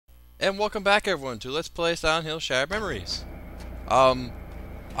And welcome back everyone to Let's Play Silent Hill Shattered Memories. I'm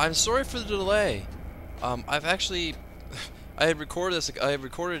sorry for the delay. I've actually I had recorded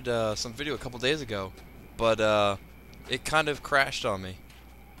some video a couple days ago, but it kind of crashed on me.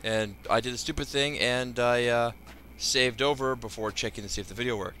 And I did a stupid thing and I saved over before checking to see if the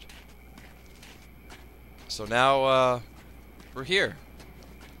video worked. So now we're here.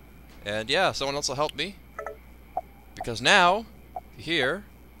 And yeah, someone else will help me. Because now, here,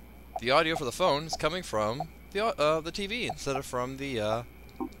 the audio for the phone is coming from the TV instead of from the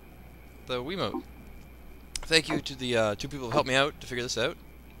Wiimote. Thank you to the two people who helped me out to figure this out.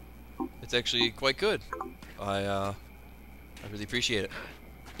 It's actually quite good. I really appreciate it.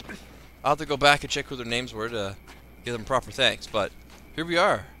 I'll have to go back and check who their names were to give them proper thanks, but here we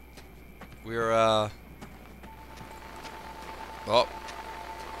are. We're oh,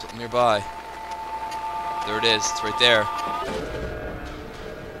 something nearby. There it is. It's right there.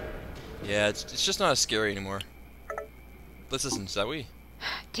 Yeah, it's just not as scary anymore. Let's listen, shall we?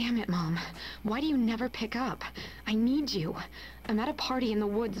 Damn it, Mom. Why do you never pick up? I need you. I'm at a party in the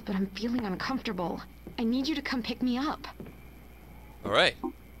woods, but I'm feeling uncomfortable. I need you to come pick me up. Alright.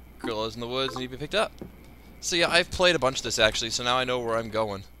 Gorillas in the woods need to be picked up. So yeah, I've played a bunch of this actually, so now I know where I'm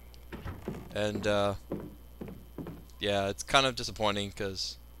going. And, yeah, it's kind of disappointing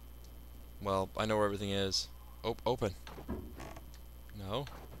because, well, I know where everything is. Oh, open. No.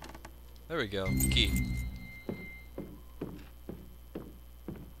 There we go. Key.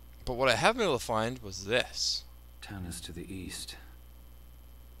 But what I haven't been able to find was this. Town is to the east.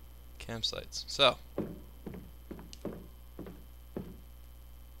 Campsites. So.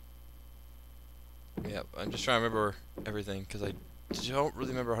 Yeah, I'm just trying to remember everything because I don't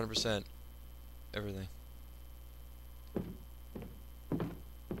really remember 100% everything.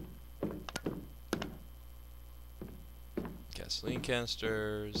 Gasoline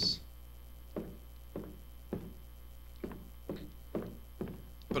canisters.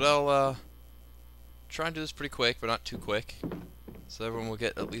 But I'll try and do this pretty quick, but not too quick, so everyone will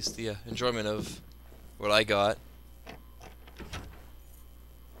get at least the enjoyment of what I got.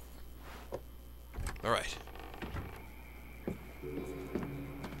 Alright.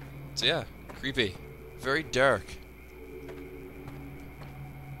 So yeah, creepy. Very dark.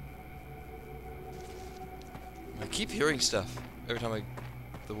 I keep hearing stuff every time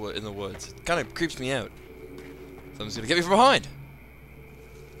in the woods. It kind of creeps me out. Something's gonna get me from behind.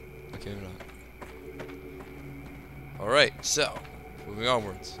 Okay, maybe not. Alright, so moving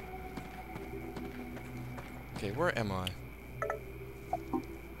onwards. Okay, where am I?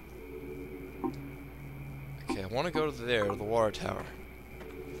 Okay, I want to go to there, to the water tower.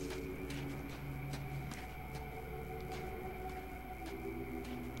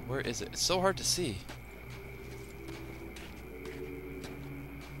 Where is it? It's so hard to see.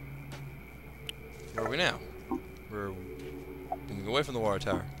 Where are we now? We're moving away from the water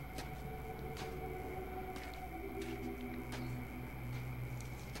tower.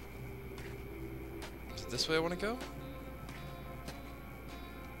 Is it this way I want to go?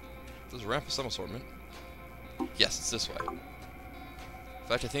 There's a ramp of some assortment. Yes, it's this way. In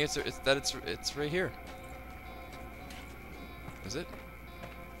fact, I think it's right here. Is it?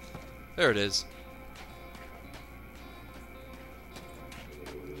 There it is.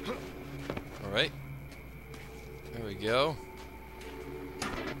 Alright. There we go.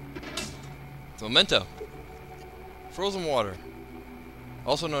 It's a memento. Frozen water.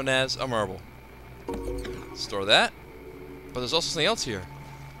 Also known as a marble. Store that. But there's also something else here.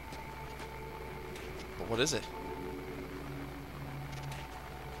 But what is it?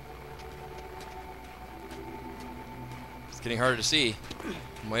 It's getting harder to see.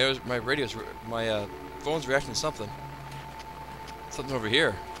 My phone's reacting to something. Something over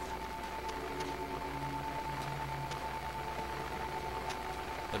here.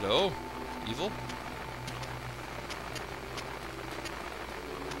 Hello? Evil?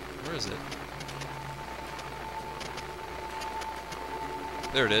 Where is it?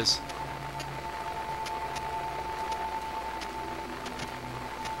 There it is.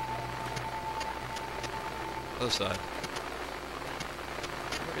 Other side.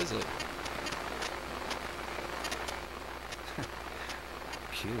 Where is it?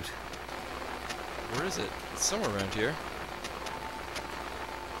 Cute. Where is it? It's somewhere around here.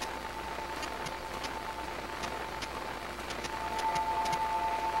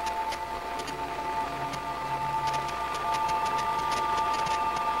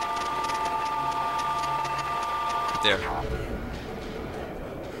 There.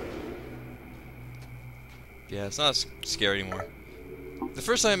 Yeah, it's not as scary anymore. The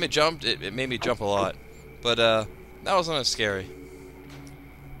first time it jumped, it made me jump a lot. But, that wasn't as scary.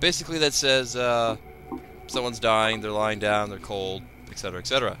 Basically, that says someone's dying, they're lying down, they're cold, etc.,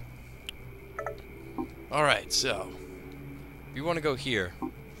 etc. Alright, so we want to go here.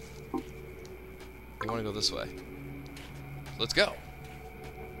 We want to go this way. So let's go.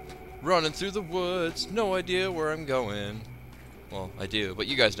 Running through the woods, no idea where I'm going. Well, I do, but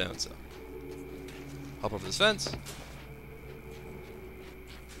you guys don't, so. Hop over this fence.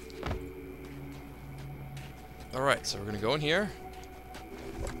 Alright, so we're gonna go in here.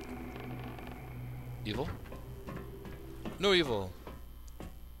 Evil? No evil.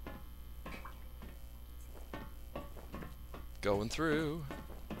 Going through.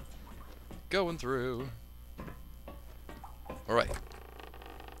 Going through. Alright.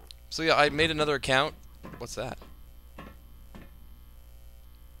 So yeah, I made another account. What's that?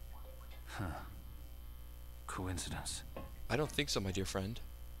 Huh. Coincidence. I don't think so, my dear friend.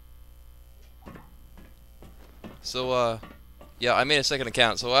 So, yeah, I made a second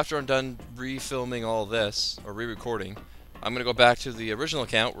account. So after I'm done refilming all this, or re-recording, I'm gonna go back to the original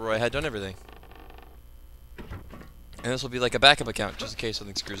account where I had done everything. And this will be like a backup account, just in case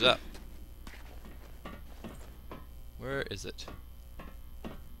something screws up. Where is it?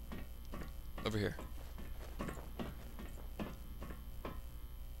 Over here.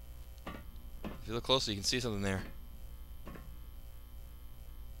 If you look closely, you can see something there.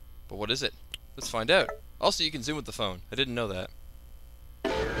 But what is it? Let's find out. Also, you can zoom with the phone. I didn't know that.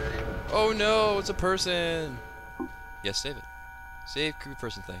 Oh no, it's a person! Yes, save it. Save creepy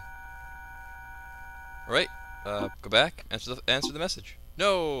person thing. Alright, go back, answer the message.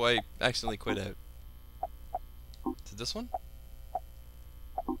 No, I accidentally quit out. Is it this one?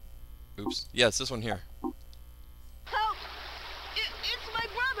 Oops. Yeah, it's this one here. Help! It's my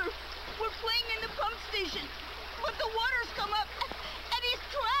brother! We're playing in the pump station, but the water's come up, and he's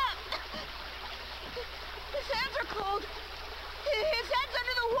trapped! His hands are cold! His head's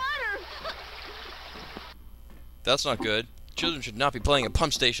under the water! That's not good. Children should not be playing at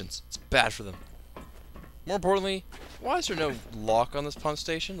pump stations. It's bad for them. More importantly, why is there no lock on this pump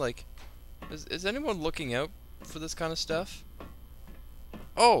station? Like, is anyone looking out for this kind of stuff?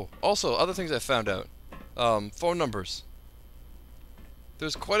 Oh, also, other things I found out. Phone numbers.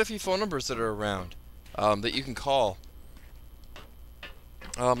 There's quite a few phone numbers that are around that you can call.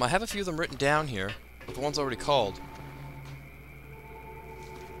 I have a few of them written down here, but the ones already called.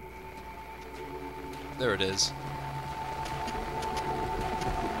 There it is.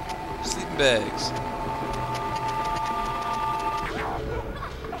 Sleeping bags.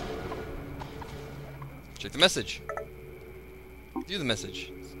 Check the message. View the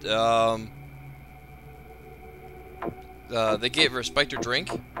message. They gave her a spiked drink,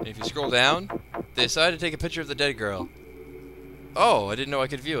 and if you scroll down, they decided to take a picture of the dead girl. Oh, I didn't know I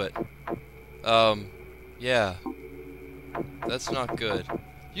could view it. Yeah. That's not good.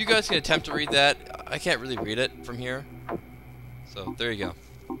 You guys can attempt to read that. I can't really read it from here. So, there you go.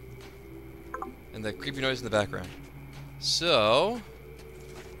 And the creepy noise in the background. So,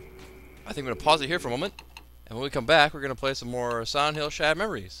 I think I'm going to pause it here for a moment. And when we come back, we're going to play some more Silent Hill Shattered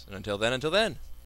Memories. And until then.